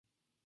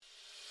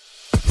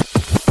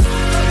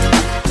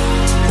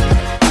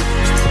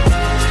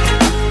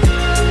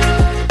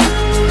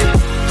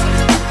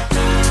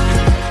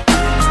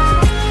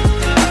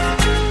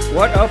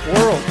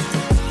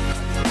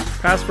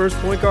first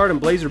point guard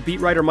and Blazer beat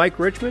writer Mike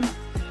Richmond.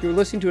 You're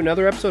listening to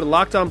another episode of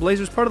Locked On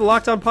Blazers, part of the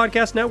Locked On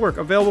Podcast Network,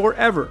 available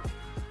wherever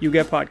you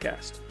get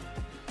podcasts.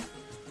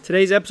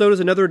 Today's episode is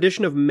another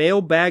edition of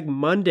Mailbag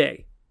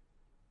Monday,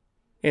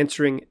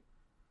 answering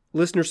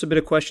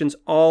listener-submitted questions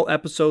all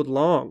episode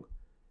long.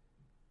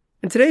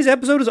 And today's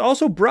episode is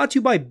also brought to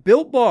you by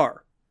Built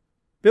Bar.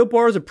 Built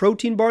Bar is a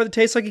protein bar that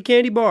tastes like a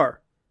candy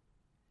bar.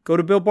 Go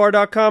to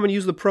BuiltBar.com and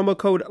use the promo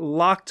code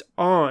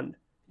LOCKEDON.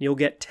 You'll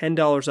get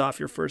 $10 off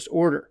your first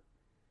order.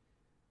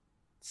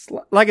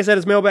 Like I said,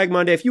 it's Mailbag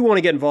Monday. If you want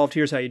to get involved,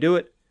 here's how you do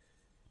it.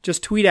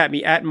 Just tweet at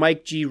me, at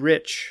Mike G.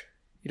 Rich.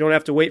 You don't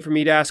have to wait for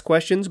me to ask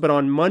questions, but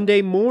on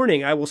Monday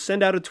morning, I will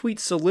send out a tweet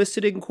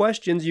soliciting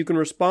questions. You can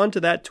respond to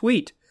that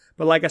tweet.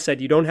 But like I said,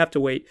 you don't have to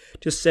wait.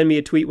 Just send me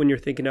a tweet when you're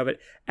thinking of it,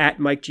 at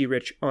Mike G.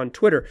 Rich on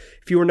Twitter.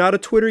 If you are not a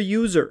Twitter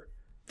user,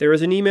 there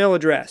is an email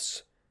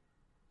address.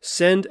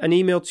 Send an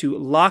email to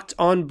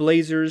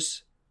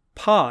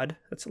LockedOnBlazersPod,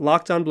 that's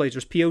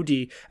LockedOnBlazers,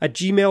 P-O-D, at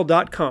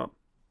gmail.com.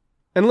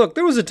 And look,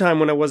 there was a time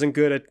when I wasn't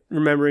good at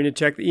remembering to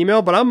check the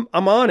email, but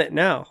I'm on it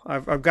now.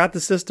 I've got the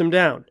system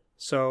down.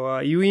 So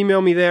you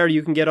email me there,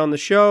 you can get on the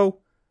show.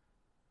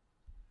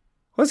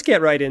 Let's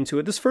get right into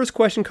it. This first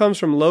question comes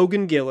from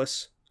Logan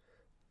Gillis.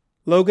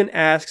 Logan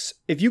asks,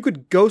 if you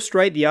could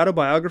ghostwrite the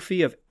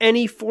autobiography of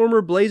any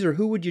former Blazer,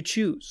 who would you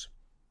choose?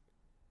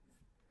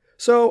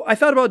 So I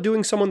thought about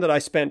doing someone that I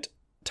spent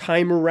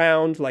time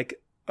around, like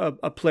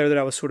a player that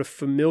I was sort of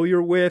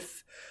familiar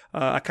with.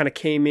 I kind of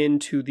came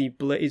into the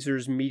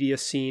Blazers media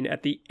scene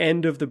at the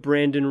end of the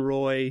Brandon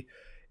Roy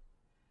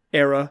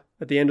era,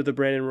 at the end of the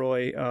Brandon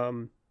Roy,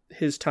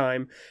 his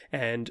time,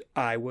 and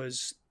I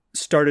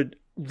started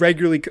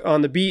regularly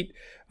on the beat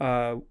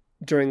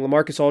during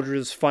LaMarcus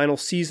Aldridge's final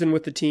season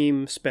with the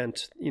team,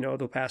 spent,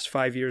 the past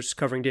 5 years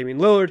covering Damian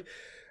Lillard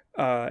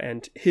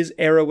and his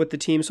era with the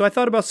team. So I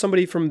thought about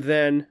somebody from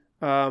then.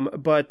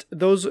 But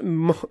those,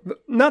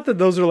 not that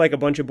those are like a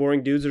bunch of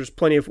boring dudes. There's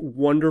plenty of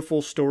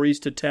wonderful stories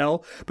to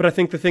tell. But I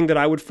think the thing that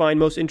I would find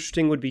most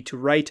interesting would be to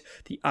write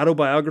the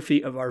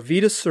autobiography of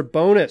Arvydas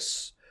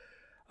Sabonis.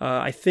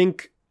 I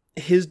think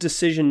his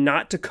decision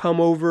not to come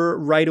over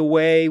right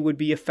away would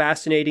be a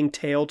fascinating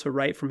tale to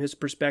write from his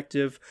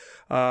perspective,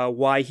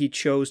 why he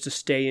chose to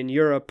stay in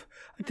Europe.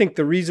 I think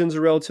the reasons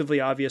are relatively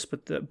obvious,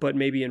 but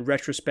maybe in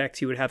retrospect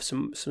he would have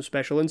some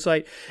special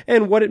insight,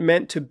 and what it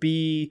means to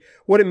be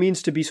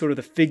sort of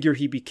the figure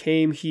he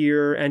became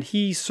here. And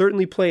he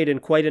certainly played in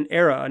quite an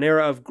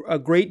era of a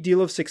great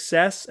deal of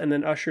success, and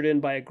then ushered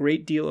in by a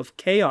great deal of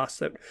chaos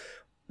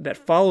that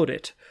followed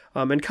it,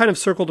 and kind of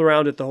circled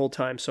around it the whole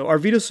time. So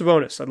Arvydas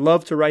Sabonis, I'd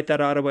love to write that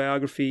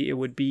autobiography. It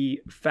would be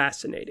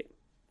fascinating.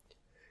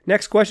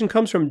 Next question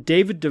comes from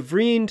David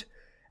DeVriend,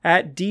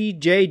 at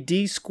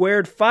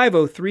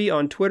DJD2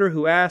 on Twitter,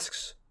 who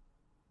asks,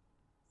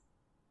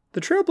 the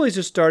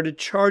Trailblazers started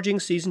charging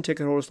season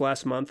ticket holders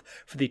last month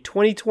for the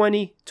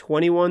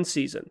 2020-21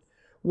 season.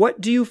 What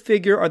do you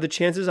figure are the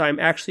chances I am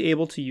actually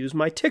able to use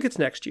my tickets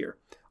next year?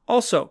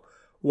 Also,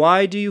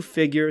 why do you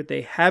figure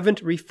they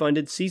haven't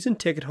refunded season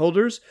ticket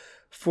holders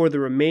for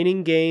the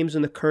remaining games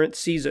in the current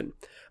season?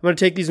 I'm going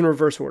to take these in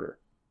reverse order.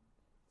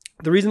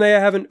 The reason they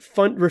haven't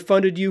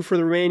refunded you for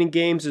the remaining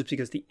games is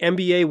because the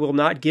NBA will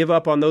not give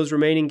up on those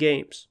remaining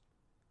games.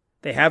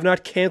 They have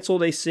not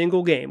canceled a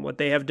single game. What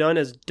they have done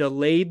is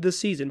delayed the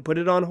season, put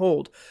it on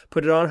hold,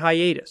 put it on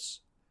hiatus.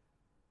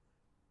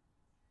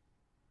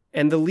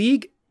 And the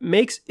league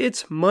makes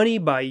its money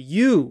by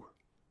you,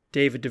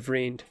 David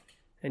DeVriend,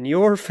 and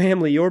your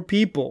family, your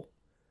people,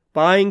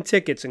 buying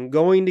tickets and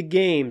going to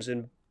games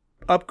and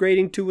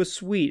upgrading to a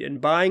suite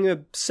and buying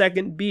a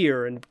second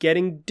beer and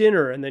getting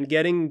dinner and then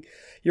getting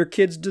your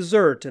kids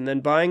dessert and then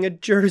buying a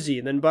jersey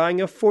and then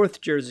buying a fourth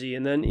jersey.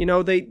 And then,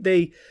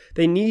 they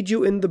need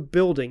you in the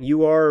building.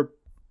 You are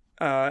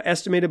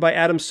estimated by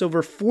Adam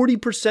Silver,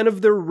 40%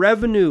 of their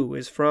revenue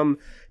is from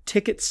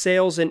ticket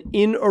sales and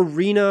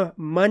in-arena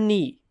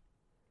money.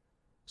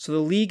 So the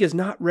league is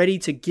not ready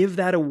to give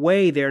that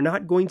away. They're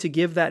not going to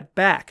give that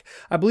back.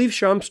 I believe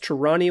Shams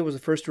Charania was the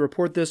first to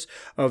report this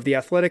of The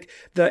Athletic.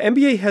 The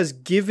NBA has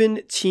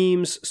given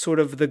teams sort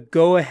of the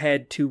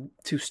go-ahead to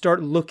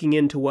start looking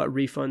into what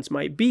refunds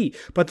might be.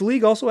 But the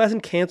league also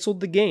hasn't canceled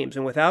the games.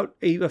 And without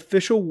an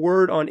official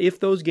word on if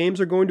those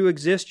games are going to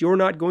exist, you're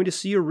not going to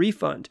see a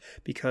refund.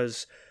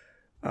 Because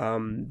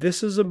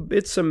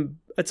it's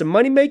a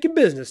money-making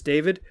business,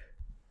 David.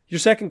 Your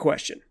second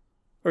question.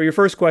 Or your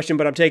first question,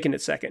 but I'm taking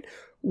it second.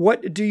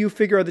 What do you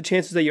figure are the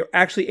chances that you're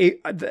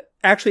actually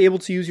able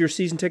to use your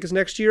season tickets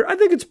next year? I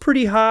think it's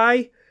pretty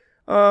high.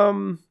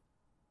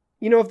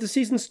 If the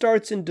season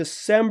starts in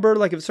December,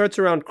 like if it starts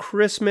around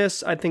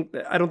Christmas, I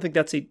don't think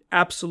that's an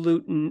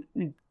absolute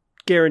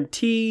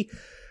guarantee.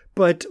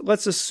 But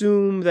let's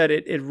assume that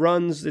it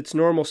runs its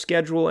normal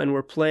schedule and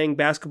we're playing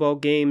basketball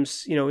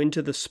games,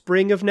 into the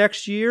spring of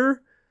next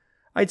year.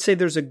 I'd say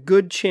there's a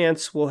good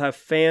chance we'll have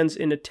fans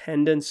in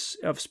attendance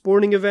of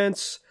sporting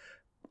events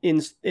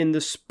in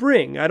the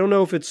spring. I don't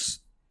know if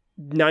it's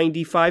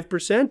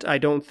 95%. I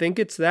don't think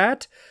it's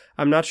that.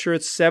 I'm not sure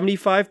it's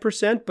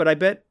 75%,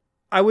 but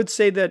I would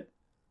say that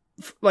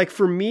like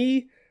for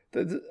me,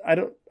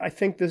 I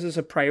think this is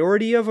a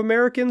priority of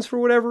Americans for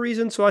whatever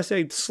reason. So I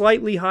say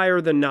slightly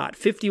higher than not.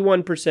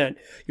 51%.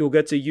 You'll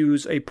get to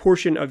use a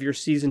portion of your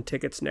season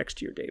tickets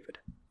next year, David.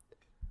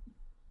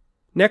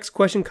 Next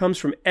question comes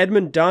from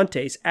Edmund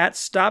Dantes at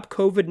Stop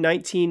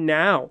COVID-19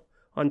 Now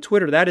on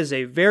Twitter. That is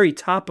a very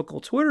topical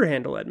Twitter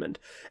handle, Edmund.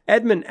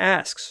 Edmund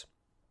asks,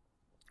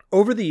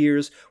 over the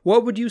years,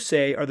 what would you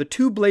say are the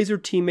two Blazer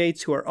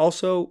teammates who are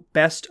also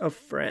best of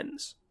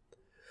friends?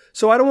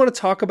 So I don't want to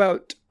talk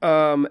about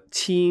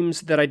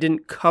teams that I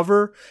didn't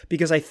cover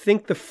because I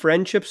think the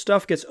friendship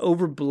stuff gets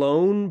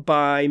overblown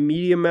by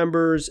media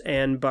members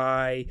and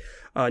by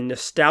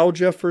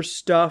nostalgia for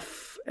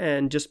stuff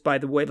and just by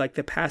the way, like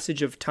the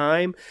passage of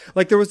time.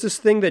 Like there was this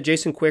thing that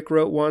Jason Quick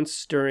wrote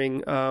once during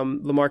the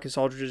end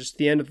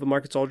of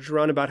LaMarcus Aldridge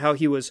run about how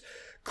he was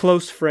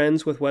close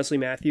friends with Wesley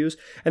Matthews,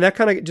 and that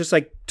kind of just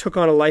like took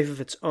on a life of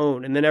its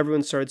own. And then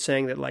everyone started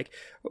saying that like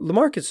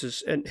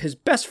LaMarcus and his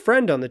best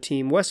friend on the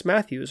team, Wes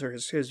Matthews, or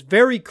his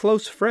very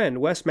close friend,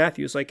 Wes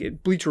Matthews,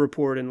 like Bleacher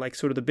Report and like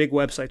sort of the big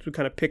websites would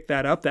kind of pick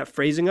that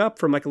phrasing up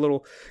from like a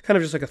little kind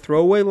of just like a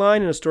throwaway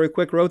line in a story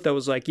Quick wrote that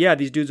was like, yeah,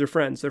 these dudes are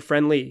friends. They're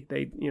friendly.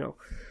 They,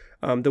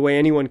 the way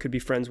anyone could be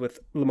friends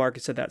with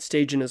LaMarcus at that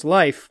stage in his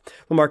life.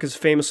 LaMarcus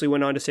famously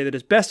went on to say that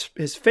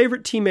his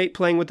favorite teammate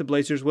playing with the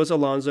Blazers was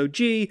Alonzo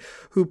G,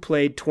 who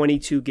played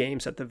 22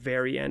 games at the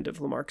very end of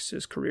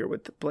LaMarcus's career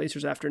with the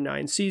Blazers after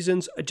 9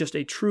 seasons. Just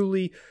a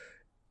truly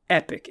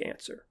epic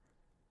answer.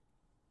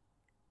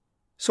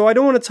 So I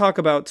don't want to talk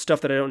about stuff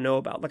that I don't know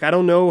about. Like, I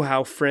don't know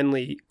how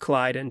friendly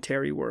Clyde and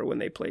Terry were when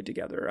they played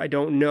together. I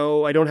don't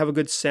have a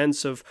good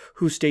sense of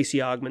who Stacey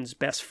Augman's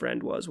best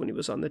friend was when he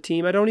was on the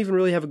team. I don't even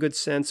really have a good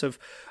sense of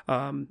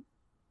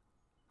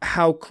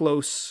how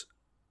close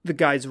the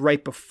guys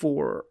right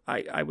before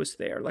I was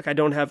there. Like, I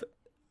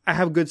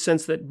have a good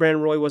sense that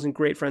Brandon Roy wasn't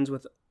great friends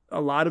with a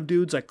lot of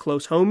dudes, like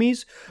close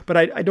homies, but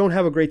I don't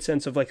have a great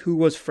sense of like who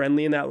was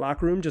friendly in that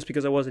locker room just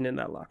because I wasn't in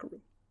that locker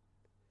room.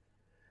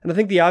 And I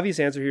think the obvious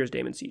answer here is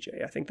Damon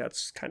CJ. I think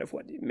that's kind of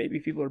what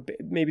maybe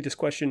this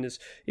question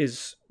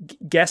is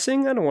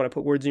guessing. I don't want to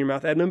put words in your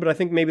mouth, Edmund, but I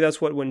think maybe that's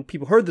what when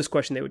people heard this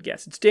question, they would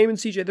guess. It's Damon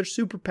CJ. They're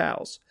super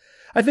pals.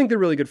 I think they're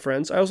really good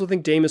friends. I also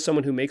think Dame is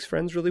someone who makes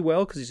friends really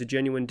well because he's a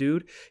genuine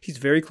dude. He's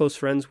very close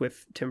friends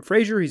with Tim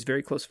Frazier. He's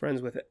very close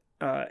friends with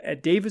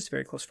Ed Davis,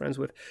 very close friends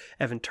with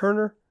Evan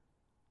Turner.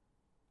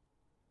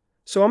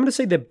 So I'm going to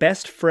say the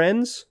best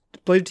friends,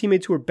 Blazer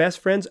teammates who are best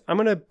friends, I'm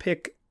going to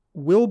pick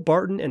Will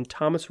Barton and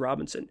Thomas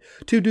Robinson,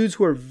 two dudes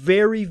who are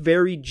very,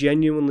 very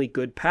genuinely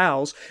good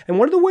pals. And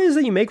one of the ways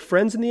that you make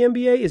friends in the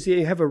NBA is that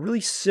you have a really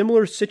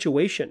similar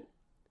situation.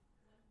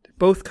 They're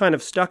both kind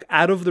of stuck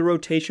out of the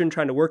rotation,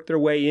 trying to work their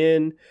way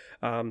in.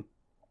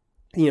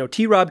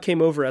 T-Rob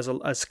came over as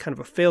kind of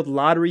a failed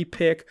lottery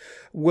pick.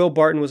 Will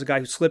Barton was a guy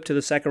who slipped to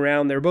the second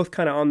round. They were both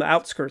kind of on the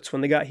outskirts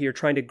when they got here,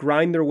 trying to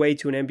grind their way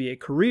to an NBA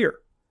career.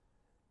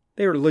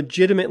 They are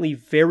legitimately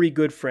very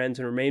good friends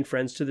and remain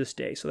friends to this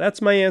day. So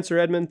that's my answer,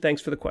 Edmund. Thanks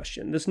for the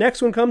question. This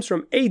next one comes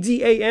from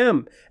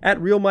ADAM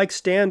at Real Mike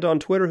Stand on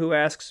Twitter, who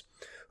asks,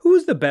 who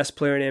is the best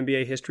player in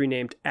NBA history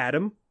named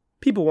Adam?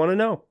 People want to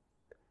know.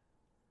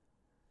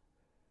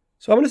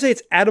 So I'm going to say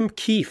it's Adam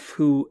Keefe,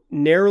 who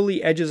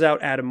narrowly edges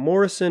out Adam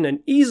Morrison and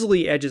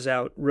easily edges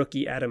out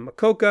rookie Adam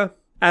Makoka.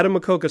 Adam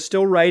Makoka,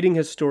 still writing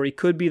his story,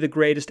 could be the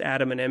greatest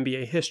Adam in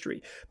NBA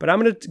history. But I'm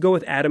going to go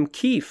with Adam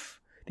Keefe,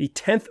 the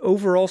 10th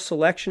overall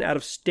selection out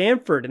of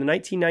Stanford in the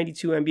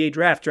 1992 NBA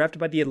draft, drafted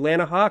by the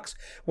Atlanta Hawks,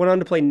 went on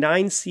to play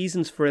 9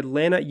 seasons for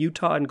Atlanta,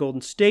 Utah, and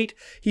Golden State.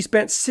 He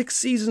spent 6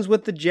 seasons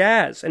with the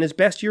Jazz, and his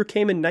best year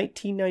came in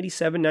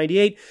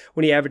 1997-98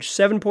 when he averaged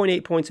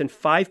 7.8 points and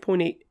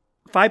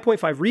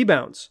 5.5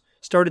 rebounds.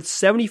 Started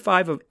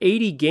 75 of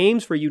 80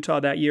 games for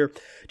Utah that year.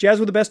 Jazz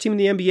were the best team in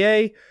the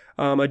NBA.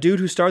 A dude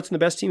who starts in the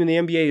best team in the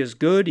NBA is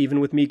good, even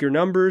with meager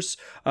numbers.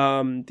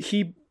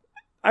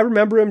 I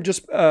remember him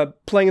just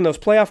playing in those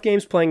playoff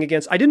games, playing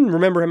against... I didn't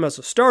remember him as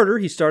a starter.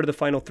 He started the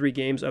final 3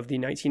 games of the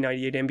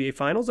 1998 NBA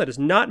Finals. That is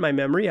not my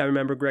memory. I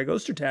remember Greg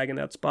Ostertag in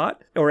that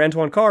spot, or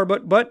Antoine Carr,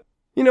 but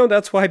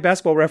that's why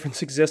Basketball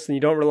Reference exists, and you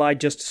don't rely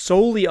just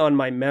solely on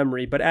my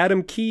memory. But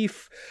Adam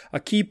Keefe, a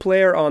key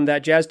player on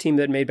that Jazz team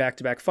that made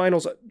back-to-back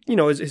finals,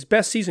 his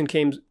best season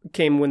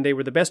came when they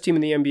were the best team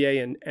in the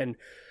NBA and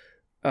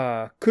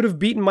could have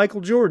beaten Michael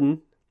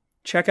Jordan.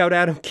 Check out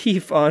Adam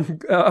Keefe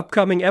on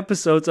upcoming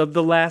episodes of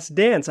The Last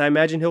Dance. I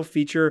imagine he'll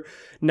feature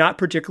not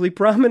particularly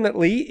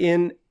prominently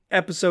in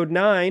episode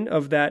 9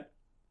 of that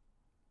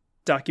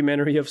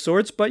documentary of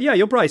sorts. But yeah,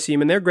 you'll probably see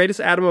him in there. Greatest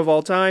Adam of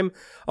all time.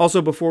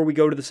 Also, before we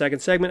go to the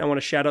second segment, I want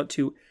to shout out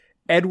to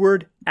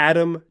Edward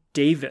Adam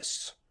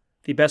Davis,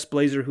 the best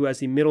Blazer who has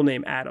the middle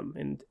name Adam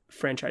in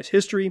franchise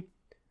history.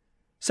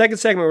 Second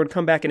segment, we're going to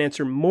come back and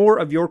answer more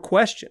of your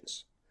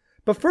questions.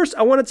 But first,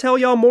 I want to tell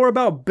y'all more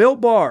about Built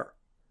Bar.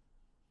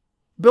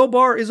 Built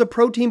Bar is a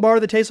protein bar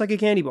that tastes like a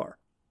candy bar.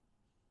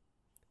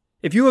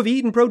 If you have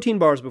eaten protein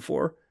bars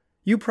before,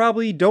 you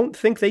probably don't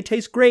think they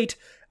taste great.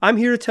 I'm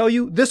here to tell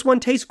you, this one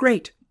tastes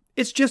great.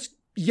 It's just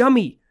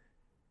yummy.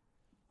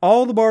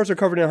 All the bars are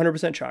covered in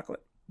 100%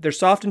 chocolate. They're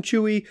soft and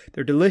chewy,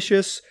 they're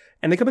delicious,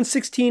 and they come in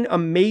 16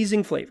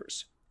 amazing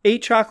flavors.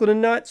 8 chocolate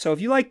and nut, so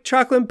if you like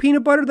chocolate and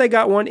peanut butter, they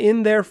got one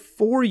in there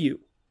for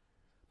you.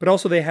 But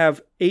also they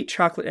have 8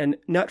 chocolate and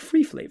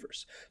nut-free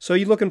flavors. So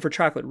you're looking for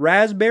chocolate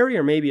raspberry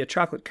or maybe a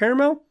chocolate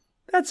caramel?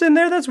 That's in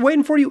there. That's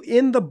waiting for you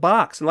in the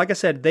box. And like I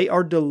said, they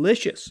are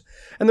delicious.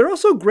 And they're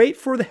also great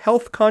for the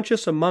health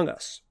conscious among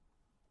us.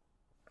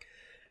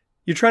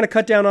 You're trying to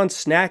cut down on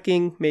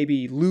snacking,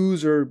 maybe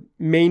lose or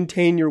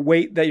maintain your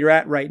weight that you're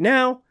at right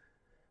now,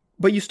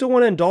 but you still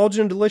want to indulge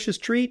in a delicious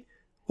treat?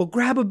 Well,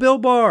 grab a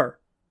Built Bar.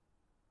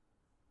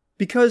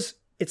 Because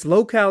it's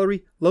low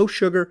calorie, low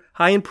sugar,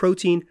 high in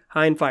protein,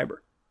 high in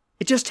fiber.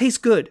 It just tastes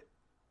good.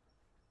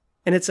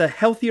 And it's a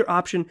healthier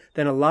option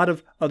than a lot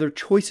of other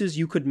choices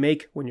you could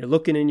make when you're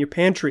looking in your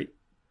pantry.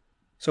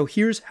 So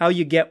here's how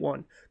you get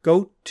one.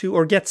 Go to,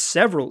 or get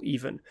several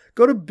even.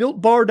 Go to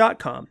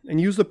BuiltBar.com and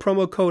use the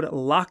promo code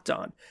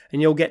LOCKEDON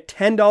and you'll get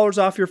 $10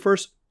 off your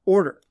first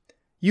order.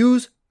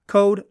 Use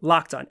code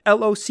LOCKEDON,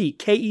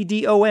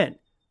 LOCKEDON,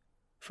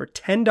 for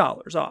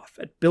 $10 off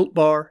at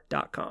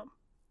BuiltBar.com.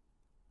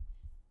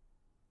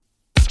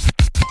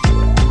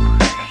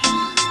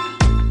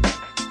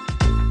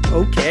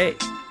 Okay.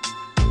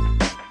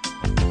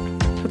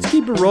 Let's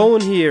keep it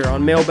rolling here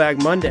on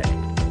Mailbag Monday.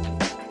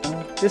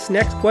 This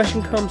next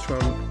question comes from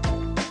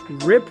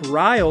Rip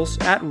Riles,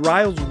 at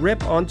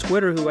RilesRip on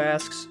Twitter, who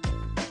asks,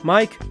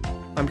 Mike,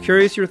 I'm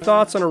curious your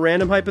thoughts on a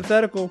random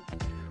hypothetical.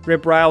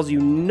 Rip Riles, you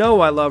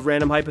know I love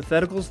random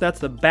hypotheticals. That's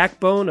the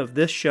backbone of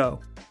this show.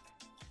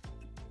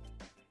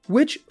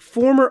 Which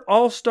former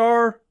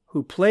All-Star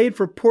who played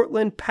for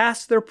Portland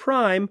past their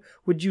prime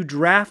would you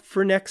draft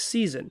for next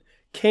season?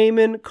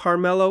 Kaman,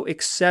 Carmelo,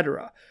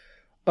 etc.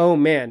 Oh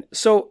man.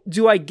 I'll set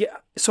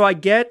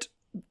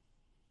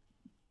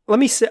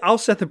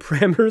the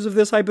parameters of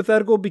this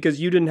hypothetical because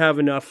you didn't have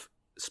enough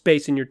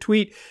space in your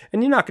tweet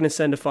and you're not going to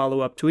send a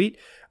follow-up tweet.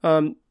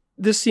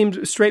 This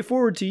seems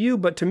straightforward to you,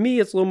 but to me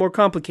it's a little more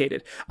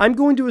complicated. I'm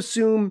going to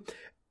assume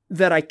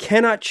that I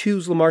cannot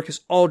choose LaMarcus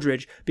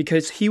Aldridge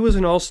because he was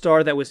an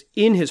all-star that was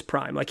in his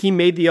prime. Like he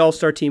made the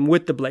all-star team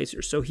with the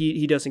Blazers, so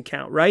he doesn't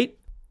count, right?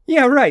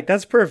 Yeah, right.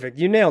 That's perfect.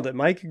 You nailed it,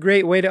 Mike.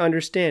 Great way to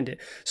understand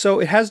it. So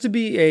it has to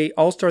be a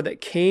all-star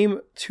that came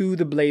to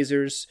the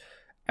Blazers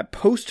at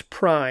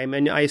post-prime,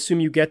 and I assume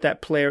you get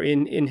that player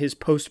in his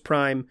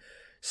post-prime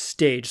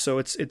stage. So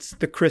it's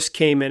the Chris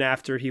Kaman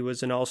after he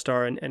was an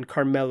all-star and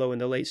Carmelo in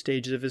the late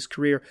stages of his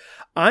career.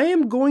 I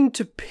am going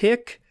to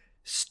pick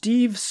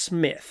Steve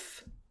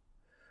Smith.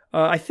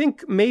 I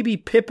think maybe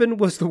Pippen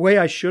was the way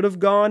I should have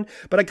gone,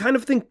 but I kind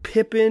of think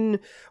Pippen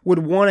would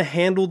want to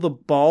handle the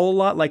ball a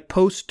lot, like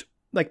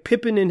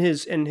Pippen in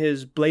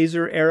his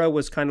Blazer era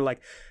was kind of like,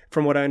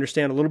 from what I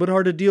understand, a little bit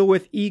hard to deal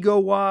with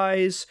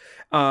ego-wise,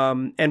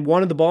 and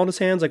wanted the ball in his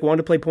hands, like wanted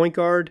to play point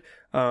guard.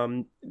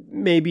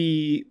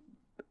 Maybe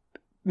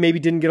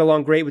didn't get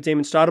along great with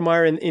Damon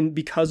Stoudemire, and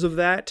because of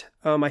that,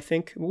 I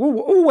think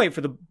we'll wait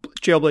for the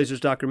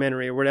Jailblazers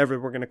documentary or whatever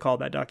we're going to call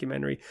that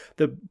documentary,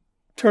 the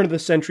turn of the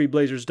century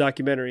Blazers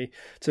documentary,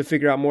 to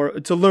figure out more,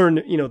 to learn,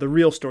 the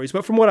real stories.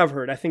 But from what I've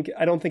heard, I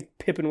don't think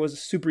Pippen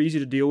was super easy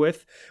to deal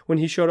with when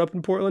he showed up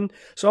in Portland.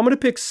 So I'm going to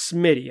pick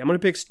Smitty. I'm going to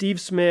pick Steve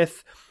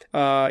Smith.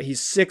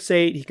 He's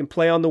 6'8". He can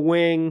play on the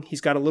wing.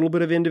 He's got a little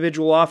bit of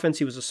individual offense.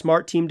 He was a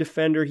smart team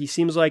defender. He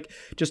seems like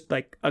just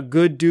like a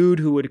good dude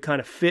who would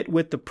kind of fit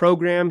with the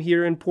program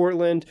here in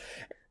Portland.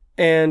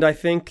 And I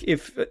think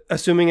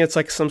assuming it's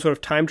like some sort of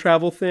time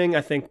travel thing,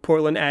 I think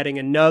Portland adding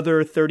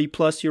another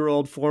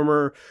 30-plus-year-old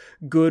former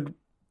good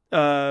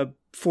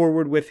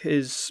forward with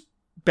his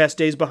best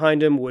days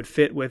behind him would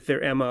fit with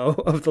their MO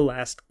of the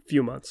last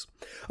few months.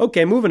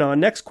 Okay, moving on.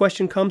 Next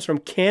question comes from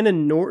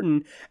Cannon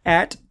Norton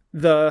at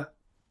the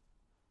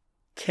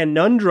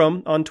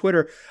Conundrum on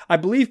Twitter. I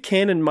believe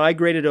Cannon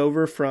migrated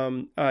over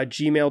from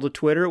Gmail to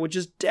Twitter, which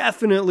is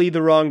definitely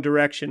the wrong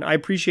direction. I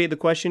appreciate the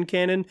question,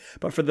 Cannon,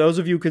 but for those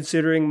of you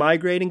considering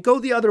migrating, go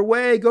the other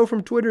way. Go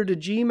from Twitter to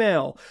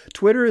Gmail.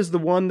 Twitter is the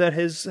one that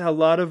has a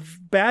lot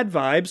of bad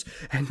vibes,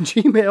 and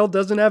Gmail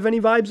doesn't have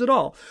any vibes at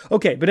all.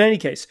 Okay, but in any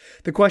case,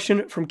 the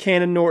question from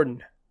Cannon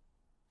Norton,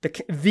 the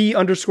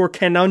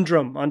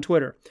 _Conundrum on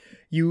Twitter.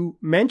 You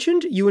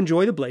mentioned you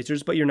enjoy the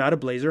Blazers, but you're not a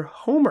Blazer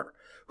homer.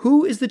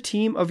 Who is the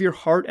team of your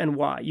heart and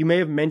why? You may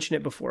have mentioned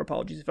it before.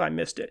 Apologies if I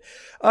missed it.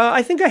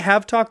 I think I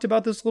have talked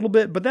about this a little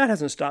bit, but that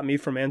hasn't stopped me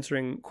from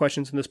answering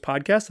questions in this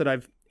podcast that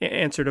I've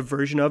answered a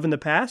version of in the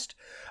past.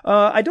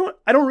 I don't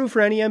root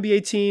for any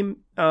NBA team.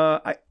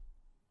 I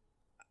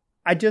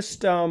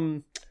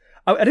didn't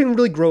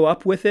really grow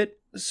up with it.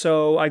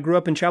 So I grew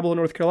up in Chapel Hill,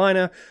 North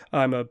Carolina.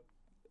 I'm a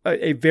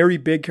very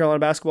big Carolina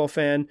basketball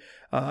fan,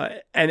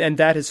 and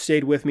that has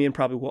stayed with me and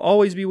probably will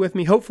always be with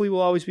me. Hopefully will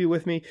always be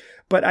with me,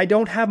 but I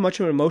don't have much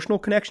of an emotional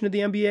connection to the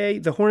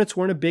NBA. The Hornets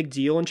weren't a big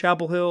deal in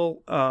Chapel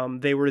Hill.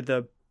 They were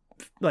the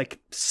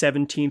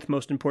 17th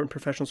most important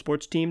professional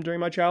sports team during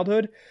my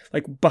childhood,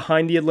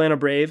 behind the Atlanta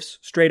Braves,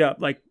 straight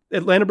up.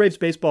 Atlanta Braves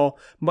baseball,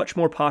 much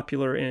more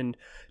popular in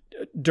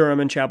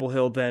Durham and Chapel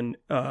Hill than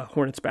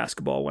Hornets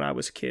basketball when I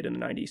was a kid in the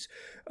 90s.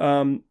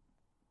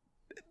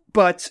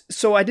 But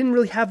so I didn't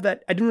really have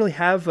that. I didn't really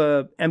have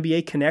a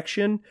NBA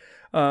connection.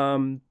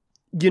 When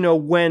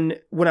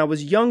I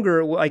was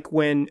younger, like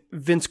when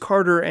Vince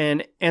Carter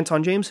and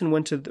Anton Jameson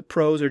went to the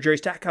pros, or Jerry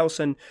Stackhouse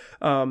and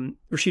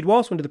Rasheed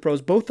Wallace went to the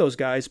pros, both those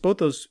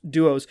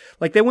duos,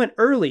 like they went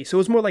early. So it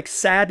was more like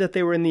sad that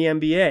they were in the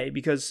NBA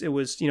because it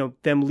was,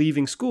 them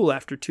leaving school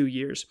after 2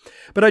 years.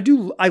 But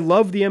I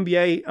love the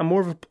NBA. I'm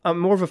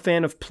more of a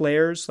fan of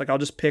players. Like I'll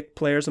just pick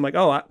players. I'm like,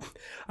 oh,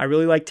 I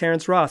really like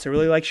Terrence Ross. I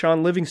really like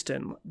Sean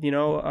Livingston,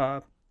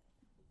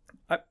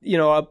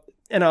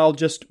 and I'll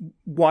just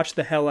watch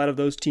the hell out of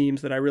those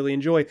teams that I really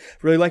enjoy.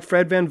 Really like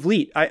Fred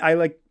VanVleet.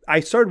 I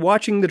started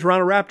watching the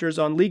Toronto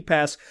Raptors on League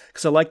Pass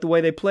because I liked the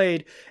way they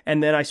played,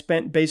 and then I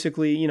spent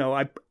basically,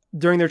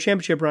 during their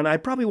championship run, I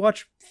probably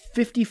watched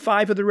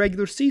 55 of the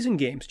regular season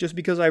games just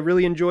because I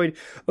really enjoyed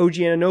OG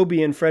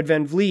Anunoby and Fred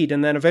VanVleet,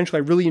 and then eventually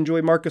I really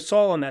enjoyed Marc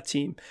Gasol on that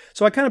team.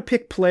 So I kind of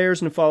picked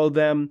players and followed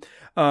them,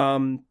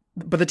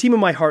 but the team of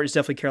my heart is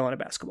definitely Carolina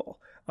basketball.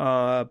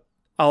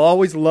 I'll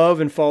always love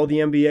and follow the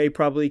NBA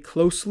probably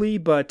closely,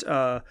 but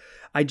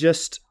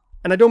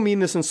and I don't mean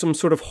this in some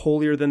sort of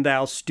holier than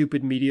thou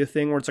stupid media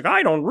thing where it's like,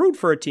 I don't root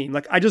for a team.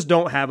 Like, I just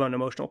don't have an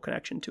emotional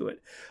connection to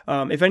it.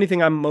 If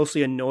anything, I'm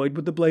mostly annoyed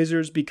with the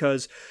Blazers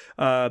because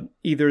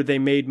either they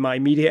made my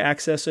media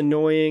access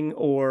annoying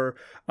or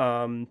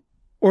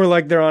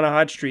like they're on a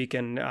hot streak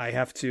and I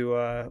have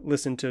to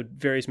listen to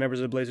various members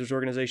of the Blazers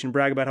organization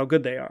brag about how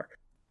good they are.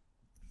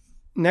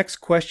 Next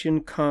question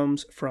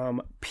comes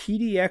from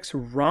PDX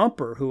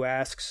Romper, who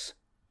asks,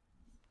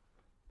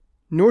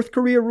 North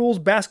Korea rules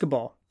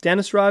basketball.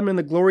 Dennis Rodman and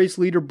the Glorious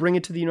Leader bring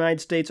it to the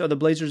United States. Are the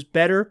Blazers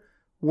better?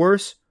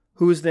 Worse?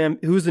 Who's the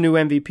new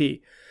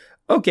MVP?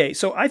 Okay,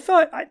 so I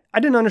thought, I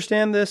didn't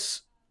understand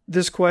this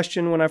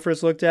question when I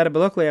first looked at it, but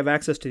luckily I have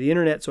access to the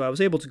internet, so I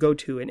was able to go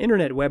to an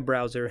internet web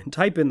browser and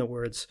type in the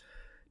words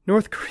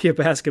North Korea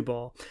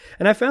basketball.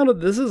 And I found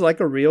that this is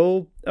like a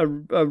real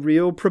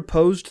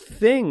proposed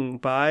thing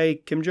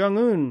by Kim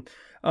Jong-un.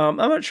 I'm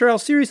not sure how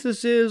serious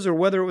this is or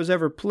whether it was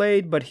ever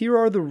played, but here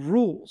are the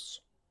rules.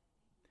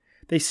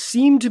 They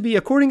seem to be,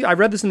 I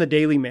read this in the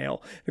Daily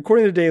Mail.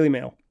 According to the Daily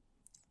Mail,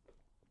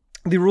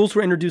 the rules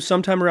were introduced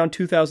sometime around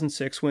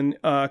 2006 when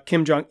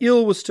Kim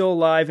Jong-il was still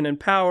alive and in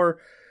power,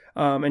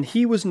 and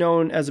he was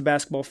known as a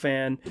basketball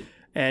fan.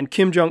 And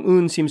Kim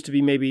Jong-un seems to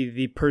be maybe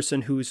the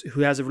person who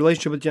has a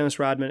relationship with Dennis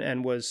Rodman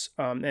and was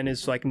and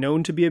is like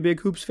known to be a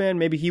big hoops fan.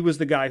 Maybe he was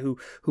the guy who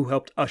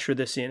helped usher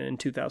this in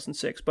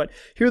 2006. But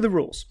here are the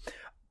rules.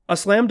 A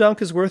slam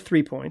dunk is worth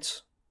 3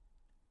 points.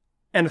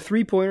 And a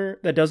three-pointer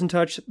that doesn't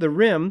touch the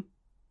rim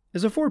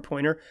is a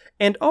 4-pointer.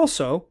 And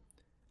also,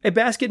 a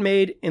basket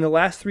made in the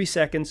last 3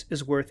 seconds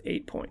is worth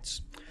 8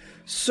 points.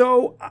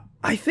 So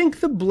I think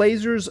the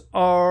Blazers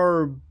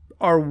are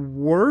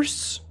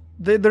worse.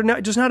 They're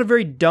not a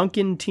very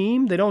dunking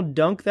team. They don't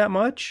dunk that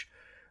much.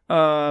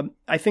 I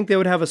think they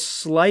would have a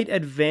slight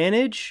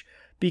advantage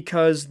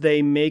because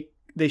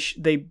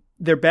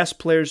their best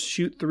players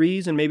shoot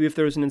threes, and maybe if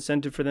there was an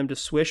incentive for them to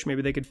swish,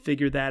 maybe they could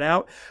figure that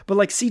out. But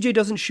like CJ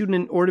doesn't shoot an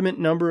inordinate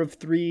number of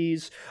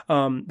threes.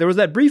 There was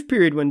that brief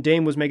period when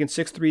Dame was making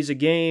 6 threes a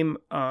game.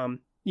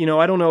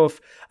 I don't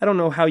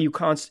know how you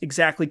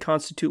exactly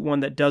constitute one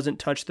that doesn't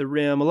touch the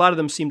rim. A lot of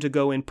them seem to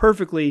go in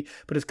perfectly,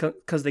 but it's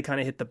because they kind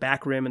of hit the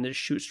back rim and they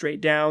shoot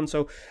straight down.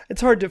 So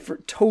it's hard to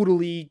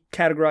totally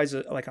categorize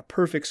a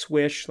perfect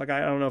swish. Like I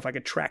don't know if I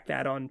could track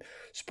that on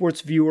Sports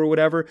View or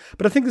whatever.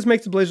 But I think this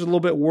makes the Blazers a little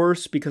bit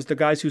worse because the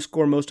guys who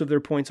score most of their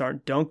points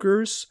aren't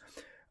dunkers.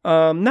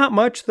 Not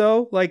much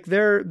though. Like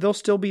they'll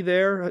still be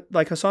there.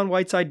 Like Hassan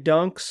Whiteside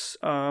dunks.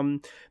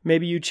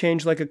 Maybe you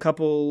change like a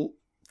couple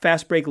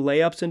fast break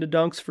layups into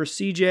dunks for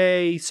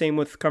CJ, same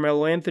with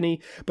Carmelo Anthony.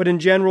 But in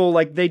general,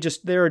 like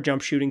they're a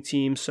jump shooting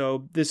team,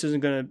 so this isn't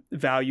going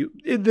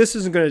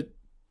to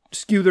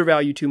skew their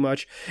value too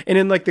much. And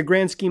in like the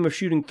grand scheme of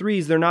shooting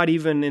threes, they're not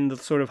even in the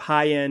sort of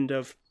high end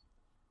of,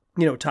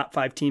 top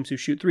 5 teams who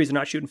shoot threes. They're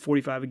not shooting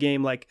 45 a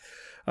game like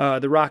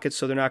the Rockets,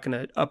 so they're not going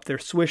to up their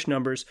swish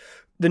numbers.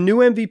 The new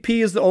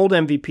MVP is the old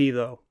MVP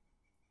though.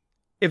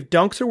 If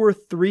dunks are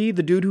worth 3,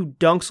 the dude who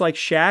dunks like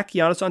Shaq,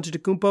 Giannis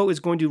Antetokounmpo, is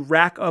going to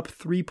rack up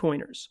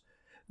 3-pointers.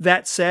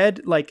 That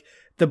said, like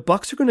the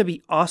Bucks are going to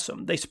be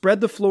awesome. They spread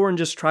the floor and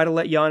just try to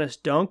let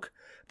Giannis dunk.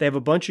 They have a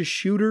bunch of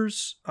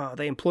shooters.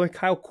 They employ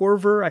Kyle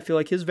Korver. I feel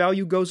like his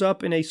value goes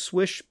up in a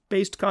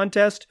swish-based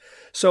contest.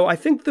 So I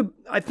think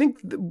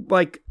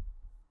like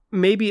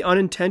maybe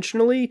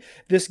unintentionally,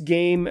 this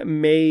game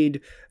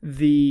made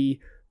the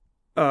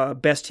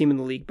best team in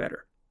the league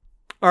better.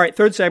 All right,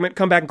 third segment,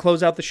 come back and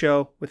close out the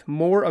show with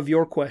more of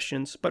your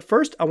questions. But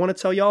first, I want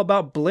to tell y'all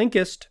about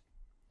Blinkist.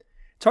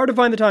 It's hard to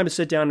find the time to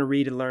sit down and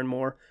read and learn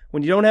more.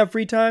 When you don't have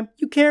free time,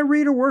 you can't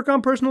read or work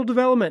on personal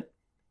development.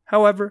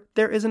 However,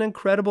 there is an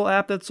incredible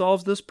app that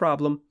solves this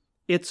problem.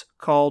 It's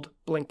called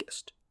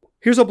Blinkist.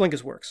 Here's how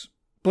Blinkist works.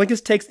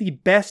 Blinkist takes the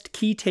best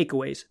key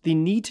takeaways, the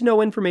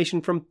need-to-know information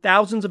from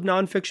thousands of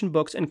nonfiction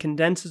books, and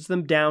condenses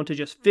them down to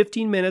just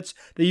 15 minutes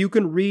that you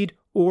can read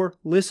or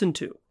listen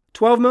to.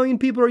 12 million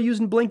people are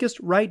using Blinkist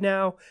right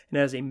now, and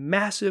it has a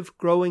massive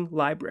growing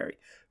library.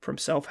 From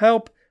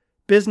self-help,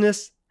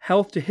 business,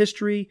 health to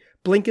history,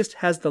 Blinkist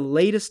has the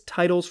latest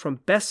titles from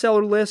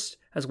bestseller lists,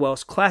 as well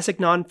as classic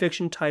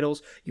nonfiction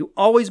titles you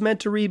always meant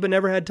to read but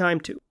never had time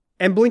to.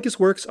 And Blinkist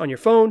works on your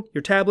phone,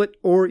 your tablet,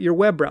 or your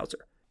web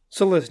browser.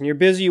 So listen, you're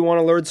busy, you want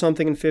to learn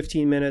something in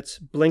 15 minutes,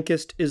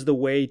 Blinkist is the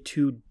way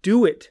to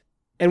do it.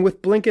 And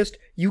with Blinkist,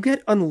 you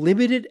get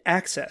unlimited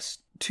access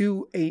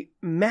to a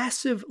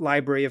massive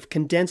library of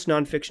condensed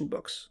nonfiction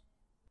books.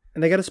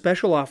 And they got a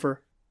special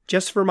offer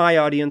just for my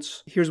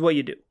audience. Here's what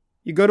you do.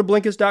 You go to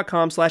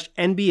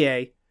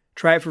Blinkist.com/NBA,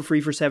 try it for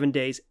free for 7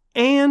 days,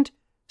 and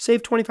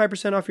save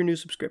 25% off your new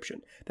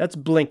subscription. That's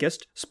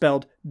Blinkist,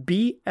 spelled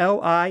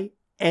Blinkist,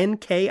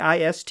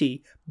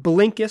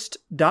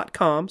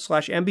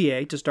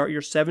 Blinkist.com/NBA to start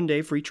your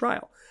 7-day free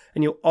trial.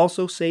 And you'll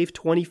also save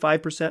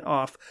 25%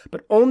 off,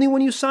 but only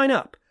when you sign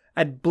up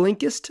at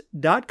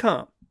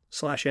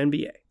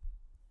Blinkist.com/NBA.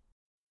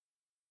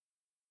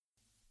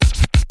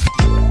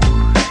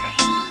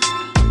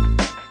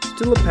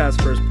 Still a pass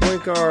first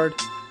point guard.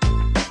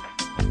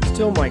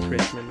 Still Mike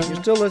Richmond.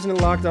 You're still listening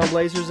to Locked On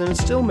Blazers, and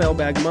it's still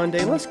Mailbag Monday.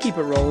 And let's keep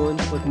it rolling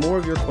with more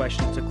of your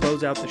questions to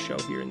close out the show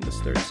here in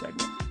this third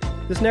segment.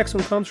 This next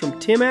one comes from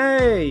Tim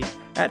A.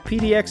 at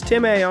PDX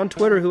Tim A on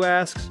Twitter, who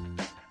asks,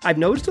 I've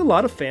noticed a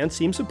lot of fans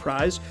seem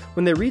surprised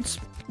when they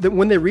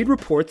read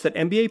reports that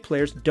NBA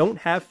players don't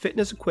have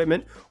fitness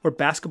equipment or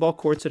basketball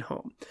courts at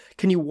home.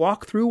 Can you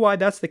walk through why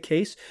that's the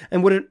case?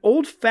 And would an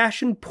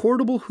old-fashioned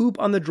portable hoop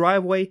on the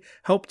driveway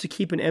help to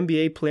keep an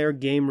NBA player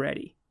game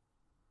ready?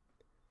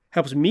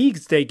 Helps me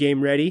stay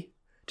game ready.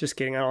 Just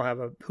kidding, I don't have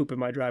a hoop in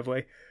my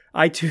driveway.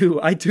 I too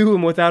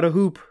am without a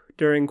hoop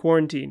during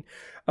quarantine.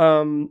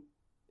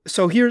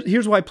 So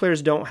here's why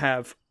players don't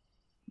have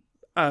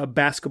a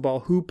basketball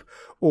hoop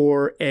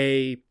or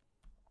a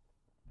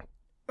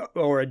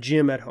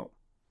gym at home.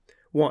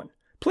 1.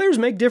 Players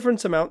make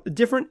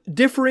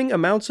differing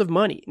amounts of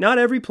money. Not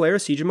every player,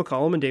 CJ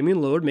McCollum and Damian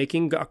Lillard,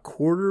 making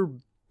 $250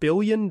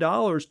 million,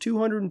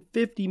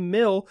 $250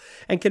 million,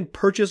 and can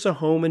purchase a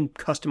home and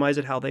customize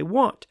it how they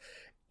want.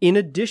 In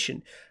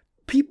addition,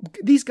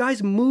 these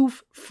guys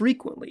move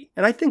frequently.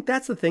 And I think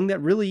that's the thing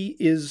that really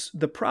is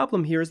the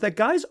problem here, is that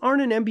guys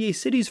aren't in NBA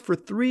cities for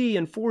 3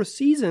 and 4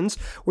 seasons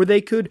where they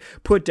could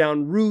put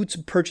down roots,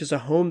 purchase a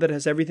home that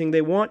has everything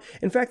they want.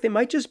 In fact, they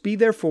might just be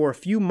there for a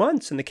few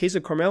months. In the case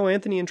of Carmelo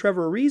Anthony and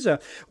Trevor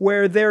Ariza,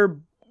 where they're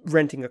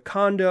renting a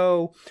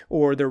condo,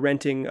 or they're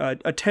renting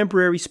a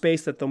temporary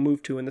space that they'll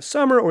move to in the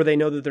summer, or they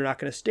know that they're not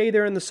going to stay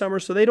there in the summer,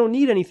 so they don't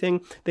need anything.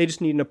 They just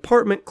need an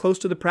apartment close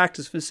to the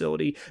practice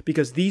facility,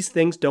 because these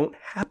things don't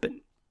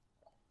happen.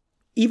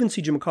 Even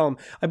CJ McCollum,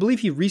 I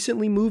believe he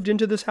recently moved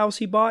into this house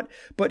he bought,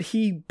 but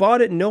he bought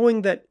it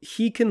knowing that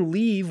he can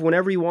leave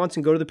whenever he wants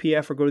and go to the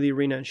PF or go to the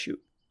arena and shoot.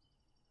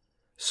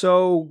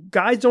 So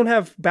guys don't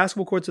have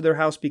basketball courts at their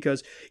house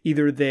because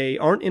either they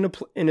aren't in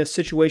a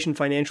situation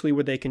financially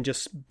where they can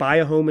just buy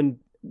a home and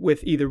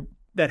with either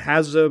that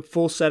has a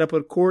full setup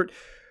of a court,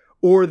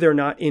 or they're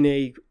not in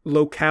a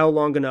locale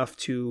long enough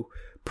to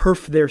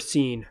perf their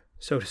scene,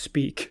 so to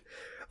speak.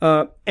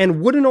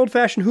 And would an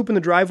old-fashioned hoop in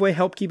the driveway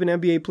help keep an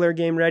NBA player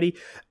game ready?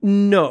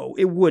 No,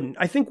 it wouldn't.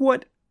 I think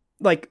what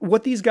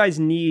these guys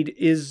need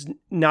is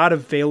not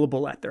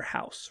available at their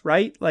house,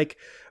 right? Like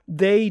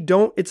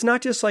it's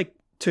not just like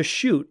to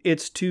shoot,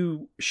 it's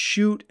to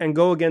shoot and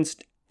go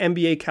against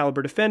NBA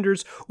caliber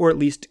defenders, or at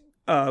least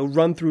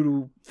run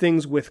through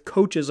things with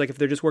coaches, like if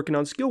they're just working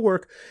on skill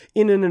work,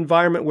 in an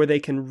environment where they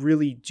can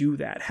really do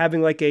that.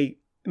 Having like a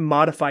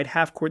modified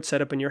half-court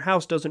setup in your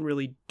house doesn't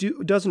really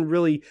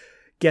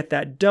get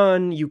that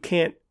done. You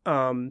can't,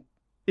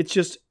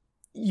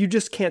 you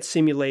just can't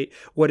simulate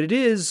what it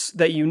is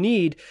that you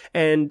need.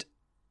 And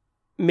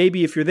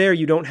maybe if you're there,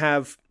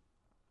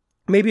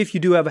 maybe if you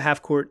do have a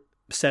half court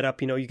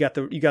setup, you got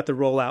the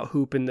rollout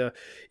hoop in the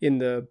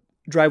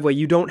driveway,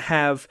 you don't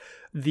have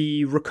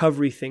the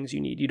recovery things you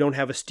need. You don't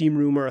have a steam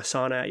room or a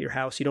sauna at your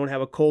house. You don't have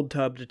a cold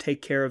tub to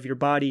take care of your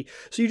body.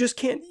 So you just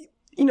can't,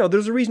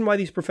 there's a reason why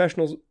these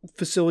professional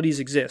facilities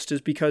exist, is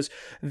because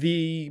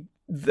these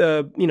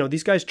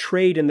guys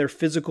trade in their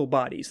physical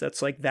bodies.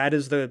 That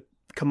is the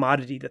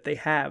commodity that they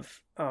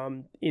have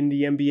in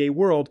the NBA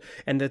world,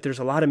 and that there's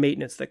a lot of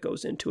maintenance that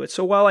goes into it.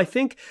 So while I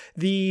think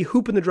the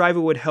hoop in the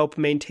driveway would help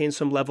maintain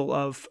some level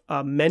of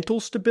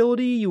mental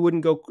stability, you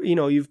wouldn't go,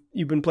 you've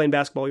been playing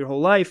basketball your whole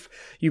life,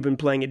 you've been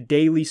playing it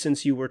daily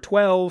since you were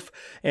 12,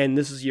 and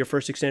this is your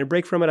first extended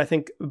break from it. I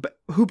think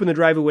hoop in the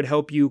driveway would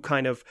help you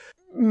kind of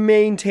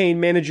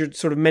manage your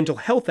sort of mental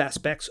health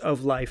aspects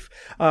of life.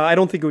 I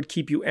don't think it would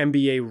keep you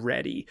NBA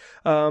ready.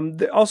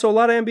 Also, a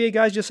lot of NBA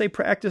guys just say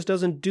practice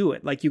doesn't do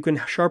it. Like, you can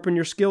sharpen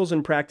your skills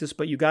in practice,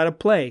 but you got to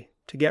play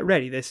to get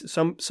ready.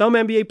 Some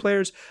NBA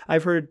players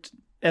I've heard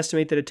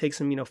estimate that it takes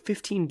them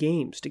 15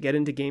 games to get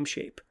into game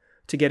shape,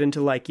 to get into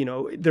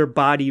their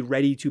body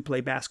ready to play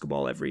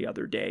basketball every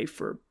other day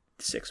for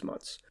 6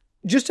 months.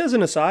 Just as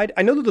an aside,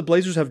 I know that the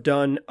Blazers have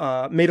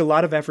made a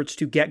lot of efforts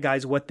to get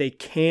guys what they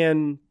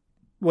can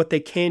they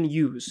can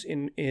use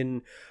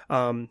in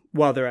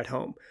while they're at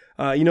home.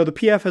 The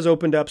PF has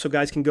opened up so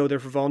guys can go there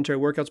for voluntary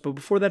workouts. But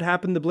before that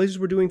happened, the Blazers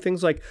were doing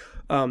things like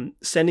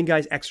sending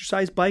guys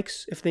exercise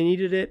bikes if they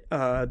needed it.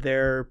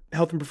 Their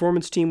health and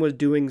performance team was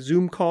doing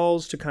Zoom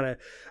calls to kind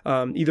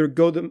of either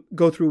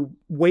go through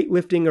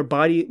weightlifting or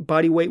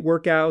body weight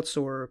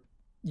workouts or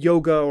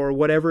yoga or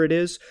whatever it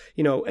is,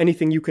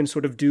 anything you can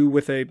sort of do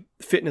with a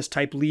fitness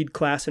type lead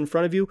class in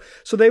front of you.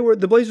 So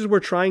the Blazers were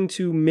trying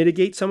to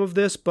mitigate some of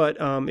this, but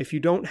if you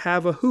don't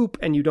have a hoop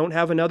and you don't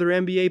have another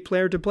NBA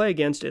player to play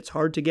against, it's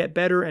hard to get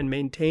better and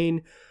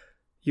maintain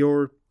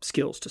your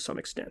skills to some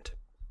extent.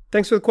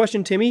 Thanks for the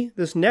question, Timmy.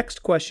 This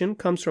next question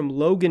comes from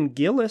Logan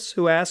Gillis,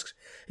 who asks,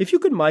 if you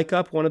could mic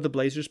up one of the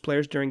Blazers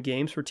players during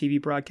games for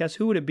TV broadcasts,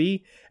 who would it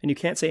be? And you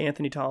can't say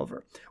Anthony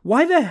Tolliver.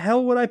 Why the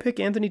hell would I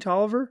pick Anthony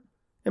Tolliver?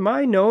 Am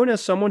I known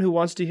as someone who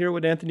wants to hear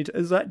what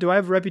do I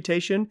have a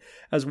reputation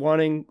as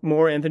wanting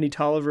more Anthony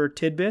Tolliver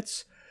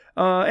tidbits?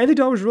 Anthony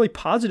Tolliver's really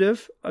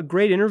positive, a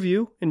great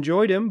interview,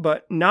 enjoyed him,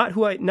 but not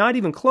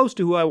even close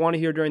to who I want to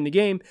hear during the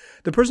game.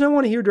 The person I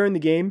want to hear during the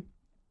game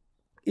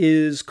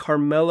is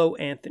Carmelo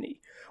Anthony.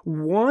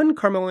 One,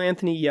 Carmelo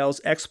Anthony yells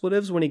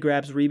expletives when he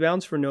grabs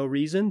rebounds for no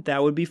reason.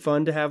 That would be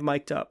fun to have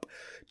mic'd up.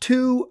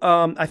 Two,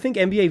 I think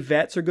NBA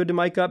vets are good to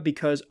mic up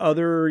because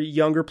other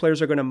younger players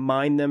are going to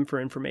mine them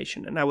for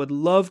information. And I would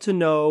love to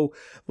know,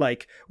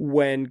 like,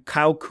 when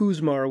Kyle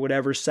Kuzma or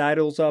whatever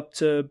saddles up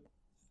to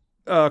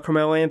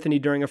Carmelo Anthony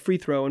during a free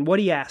throw and what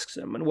he asks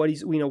him and what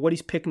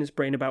he's picking his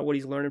brain about, what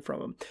he's learning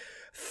from him.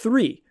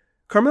 Three,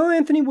 Carmelo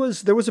Anthony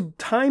there was a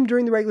time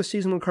during the regular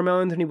season when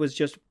Carmelo Anthony was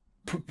just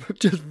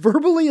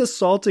verbally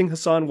assaulting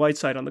Hassan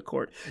Whiteside on the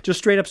court, just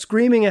straight up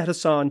screaming at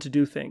Hassan to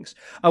do things.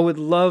 I would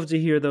love to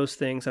hear those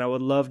things, and I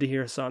would love to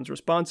hear Hassan's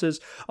responses.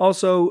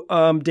 Also,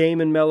 Dame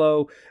and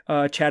Melo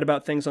chat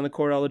about things on the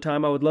court all the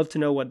time. I would love to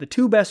know what the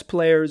two best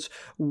players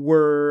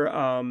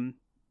were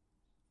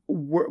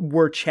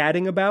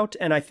chatting about,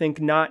 and I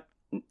think not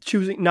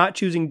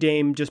choosing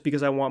Dame just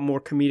because I want more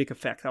comedic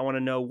effect. I want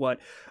to know what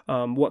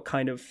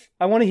kind of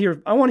I want to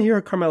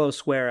hear Carmelo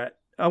swear at.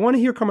 I want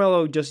to hear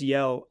Carmelo just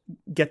yell,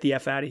 "Get the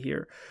F out of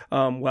here,"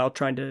 while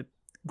trying to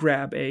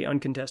grab a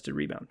uncontested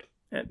rebound.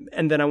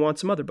 And then I want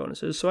some other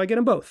bonuses, so I get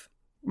them both.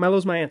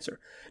 Melo's my answer.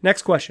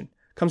 Next question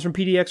comes from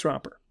PDX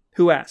Romper,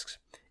 who asks,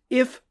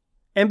 if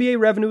NBA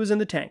revenue is in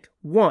the tank,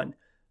 1,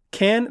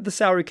 can the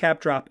salary cap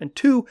drop? And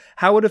 2,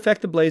 how would it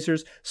affect the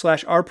Blazers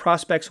 / our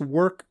prospects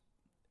work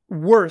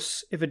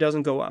worse if it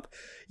doesn't go up?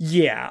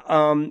 Yeah,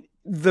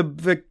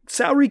 the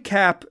salary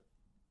cap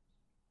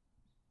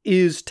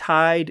is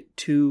tied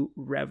to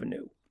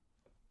revenue.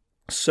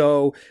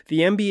 So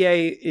the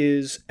NBA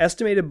is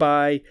estimated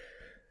by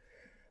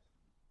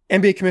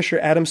NBA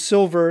Commissioner Adam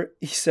Silver.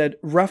 He said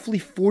roughly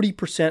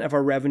 40% of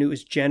our revenue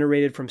is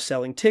generated from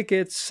selling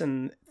tickets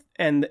and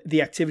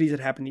the activities that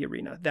happen in the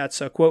arena.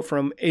 That's a quote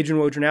from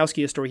Adrian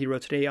Wojnarowski, a story he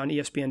wrote today on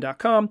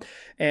ESPN.com.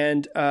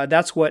 And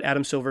that's what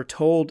Adam Silver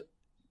told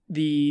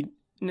the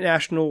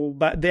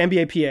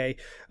NBAPA,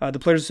 the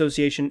Players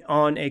Association,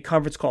 on a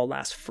conference call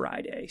last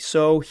Friday.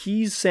 So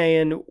he's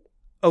saying,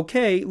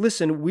 okay,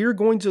 listen, we're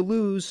going to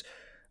lose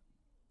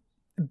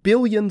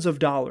billions of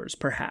dollars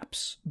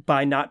perhaps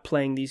by not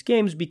playing these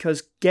games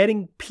because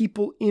getting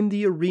people in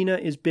the arena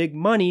is big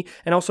money,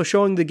 and also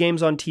showing the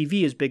games on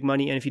TV is big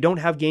money. And if you don't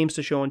have games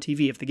to show on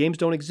TV, if the games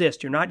don't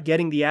exist, you're not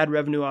getting the ad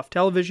revenue off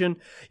television.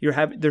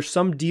 There's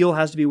some deal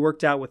has to be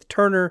worked out with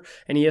Turner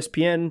and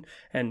ESPN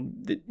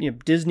and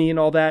Disney and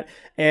all that,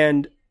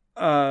 and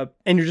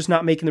you're just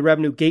not making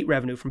the gate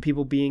revenue from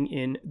people being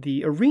in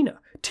the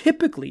arena.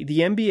 Typically, the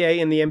NBA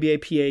and the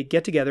NBAPA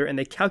get together and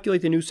they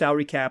calculate the new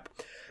salary cap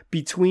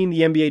between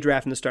the NBA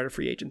draft and the start of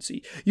free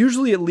agency.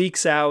 Usually it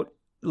leaks out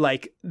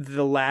like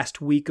the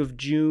last week of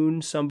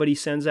June. Somebody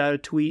sends out a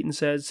tweet and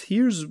says,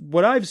 here's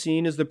what I've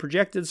seen is the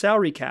projected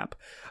salary cap.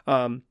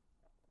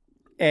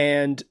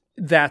 And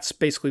that's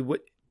basically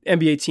what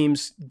NBA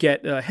teams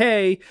get.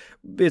 Hey,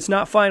 it's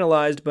not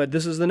finalized, but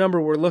this is the number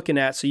we're looking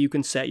at, so you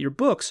can set your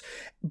books.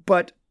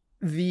 But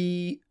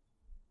the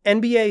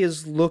NBA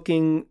is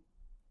looking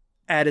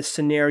at a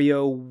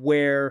scenario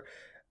where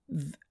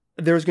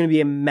there's going to be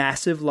a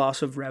massive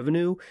loss of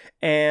revenue,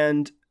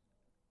 and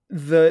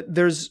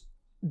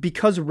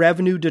because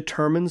revenue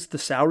determines the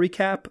salary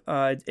cap,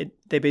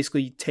 they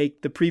basically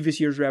take the previous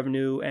year's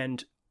revenue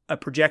and a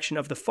projection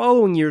of the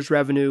following year's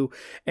revenue,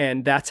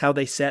 and that's how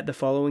they set the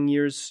following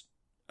year's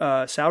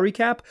salary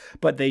cap,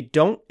 but they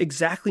don't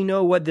exactly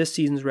know what this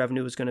season's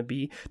revenue is going to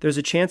be. There's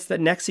a chance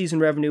that next season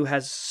revenue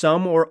has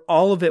some or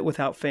all of it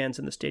without fans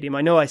in the stadium.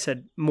 I know I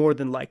said more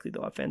than likely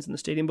they'll have fans in the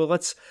stadium, but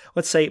let's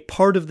say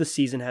part of the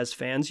season has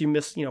fans. You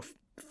miss,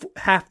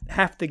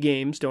 half the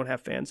games don't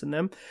have fans in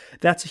them.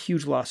 That's a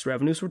huge lost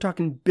revenue. So we're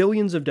talking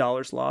billions of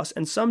dollars lost,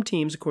 and some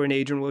teams, according to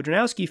Adrian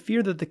Wojnarowski,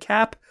 fear that the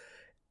cap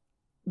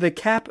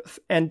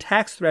and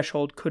tax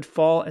threshold could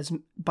fall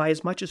by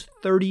as much as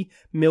 $30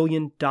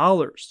 million.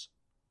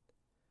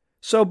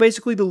 So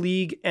basically the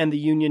league and the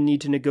union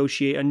need to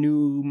negotiate a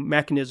new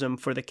mechanism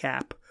for the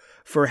cap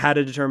for how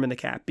to determine the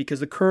cap, because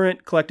the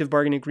current collective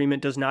bargaining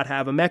agreement does not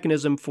have a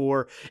mechanism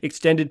for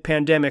extended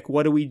pandemic.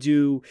 What do we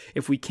do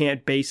if we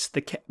can't base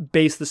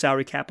the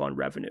salary cap on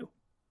revenue?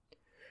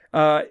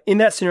 In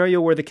that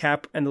scenario where the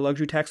cap and the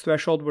luxury tax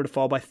threshold were to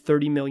fall by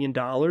 $30 million,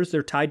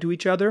 they're tied to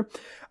each other.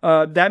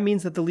 That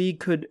means that the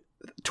league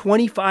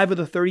 25 of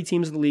the 30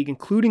 teams in the league,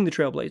 including the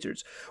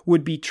Trailblazers,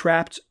 would be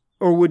trapped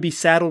or would be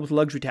saddled with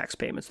luxury tax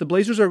payments. The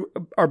Blazers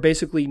are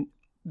basically,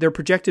 they're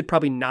projected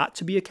probably not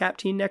to be a cap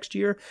team next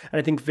year. And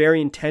I think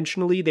very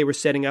intentionally they were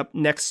setting up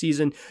next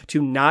season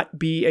to not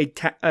be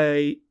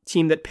a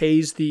team that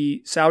pays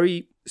the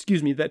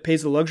that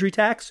pays the luxury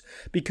tax,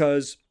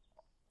 because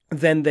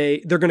then they're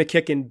going to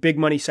kick in big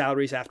money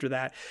salaries after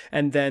that.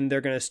 And then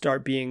they're going to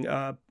start being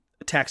a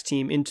tax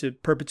team into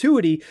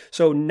perpetuity.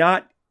 So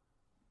not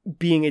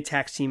being a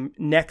tax team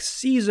next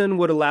season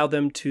would allow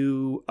them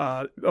to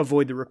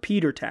avoid the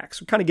repeater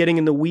tax. We're kind of getting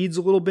in the weeds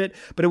a little bit,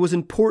 but it was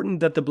important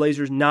that the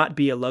Blazers not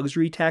be a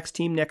luxury tax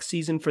team next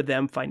season for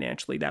them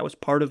financially. That was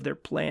part of their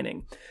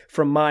planning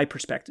from my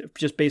perspective,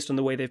 just based on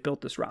the way they've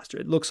built this roster.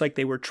 It looks like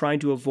they were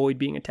trying to avoid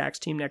being a tax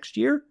team next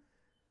year.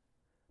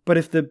 But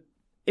if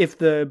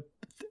the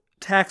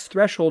tax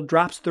threshold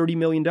drops $30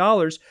 million,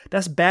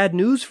 that's bad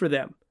news for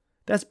them.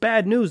 That's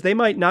bad news. They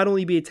might not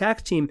only be a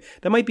tax team,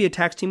 that might be a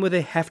tax team with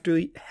a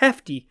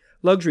hefty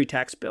luxury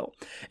tax bill.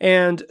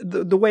 And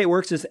the way it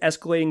works is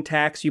escalating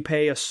tax. You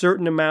pay a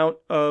certain amount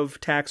of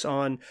tax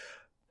on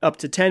up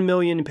to $10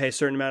 million, you pay a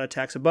certain amount of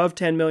tax above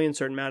 $10 million,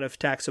 certain amount of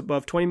tax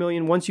above $20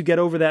 million. Once you get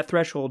over that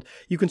threshold,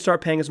 you can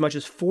start paying as much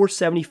as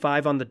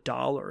 $4.75 on the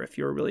dollar if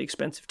you're a really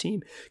expensive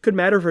team. Could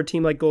matter for a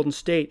team like Golden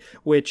State,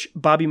 which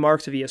Bobby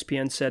Marks of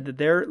ESPN said that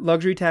their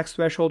luxury tax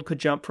threshold could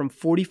jump from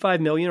 $45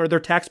 million, or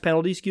their tax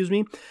penalty,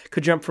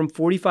 could jump from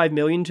 $45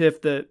 million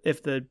to,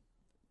 if the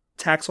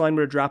tax line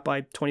were to drop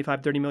by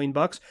 $25-30 million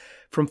bucks,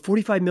 from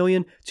 $45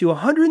 million to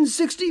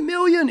 $160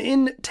 million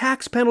in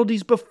tax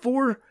penalties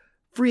before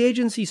free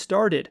agency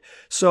started.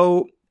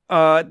 So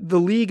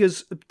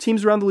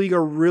teams around the league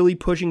are really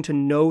pushing to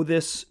know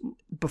this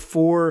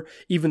before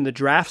even the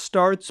draft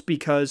starts,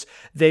 because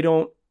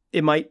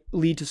it might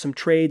lead to some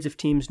trades if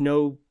teams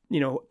know,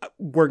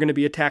 we're going to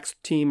be a tax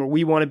team, or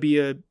we want to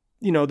be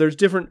there's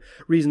different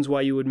reasons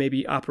why you would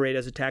maybe operate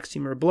as a tax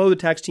team or below the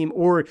tax team,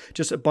 or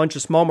just a bunch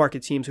of small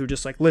market teams who are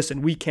just like,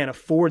 listen, we can't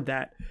afford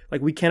that.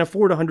 Like, we can't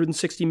afford a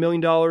 $160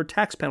 million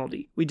tax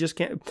penalty. We just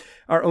can't.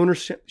 Our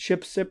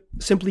ownership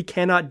simply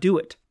cannot do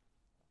it.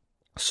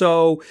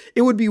 So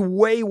it would be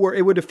it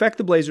would affect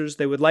the Blazers.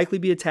 They would likely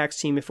be a tax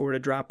team if it were to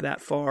drop that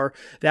far.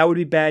 That would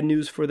be bad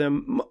news for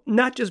them,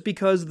 not just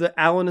because the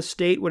Allen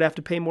estate would have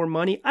to pay more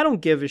money. I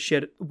don't give a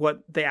shit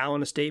what the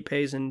Allen estate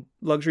pays in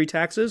luxury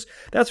taxes.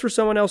 That's for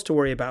someone else to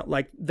worry about,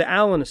 like the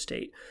Allen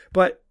estate.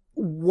 But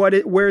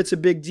where it's a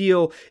big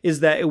deal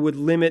is that it would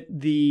limit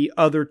the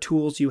other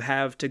tools you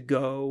have to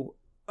go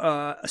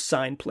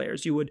assign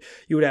players. You would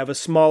have a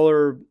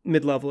smaller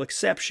mid-level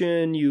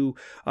exception. You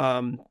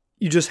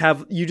just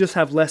have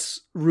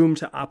less room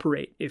to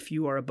operate if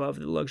you are above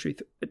the luxury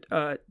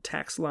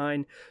tax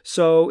line.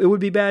 So it would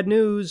be bad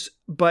news,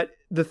 but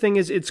the thing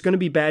is, it's going to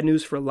be bad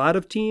news for a lot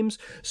of teams.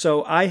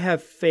 So I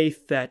have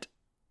faith that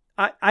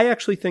I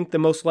actually think the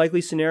most likely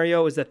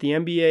scenario is that the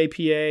NBA,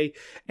 PA,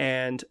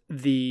 and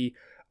the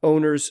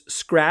owners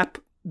scrap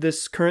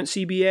this current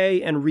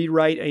CBA and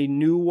rewrite a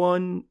new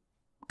one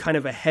kind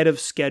of ahead of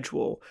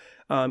schedule.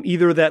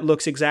 Either that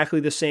looks exactly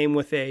the same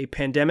with a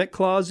pandemic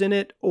clause in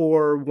it,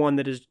 or one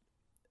that is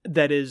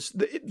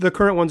the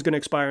current one's going to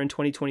expire in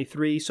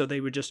 2023. So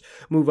they would just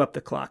move up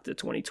the clock to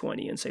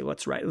 2020 and say,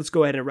 let's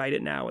go ahead and write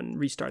it now and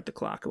restart the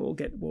clock. And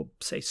we'll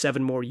say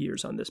 7 more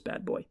years on this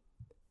bad boy.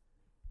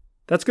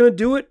 That's going to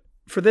do it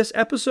for this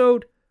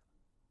episode.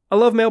 I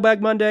love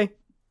Mailbag Monday.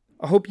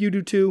 I hope you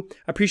do too.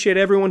 I appreciate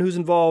everyone who's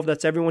involved.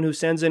 That's everyone who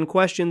sends in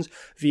questions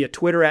via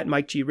Twitter at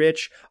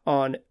MikeGRich,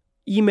 on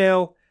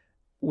email,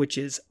 which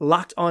is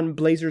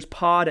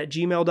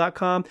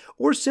lockedonblazerspod@gmail.com,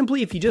 or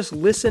simply if you just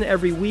listen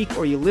every week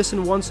or you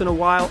listen once in a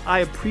while, I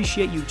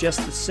appreciate you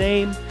just the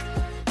same.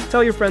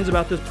 Tell your friends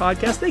about this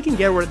podcast. They can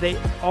get where they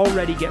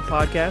already get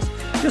podcasts.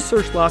 Just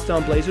search Locked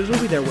On Blazers.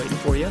 We'll be there waiting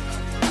for you.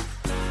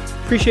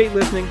 Appreciate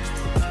listening.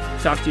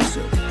 Talk to you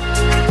soon.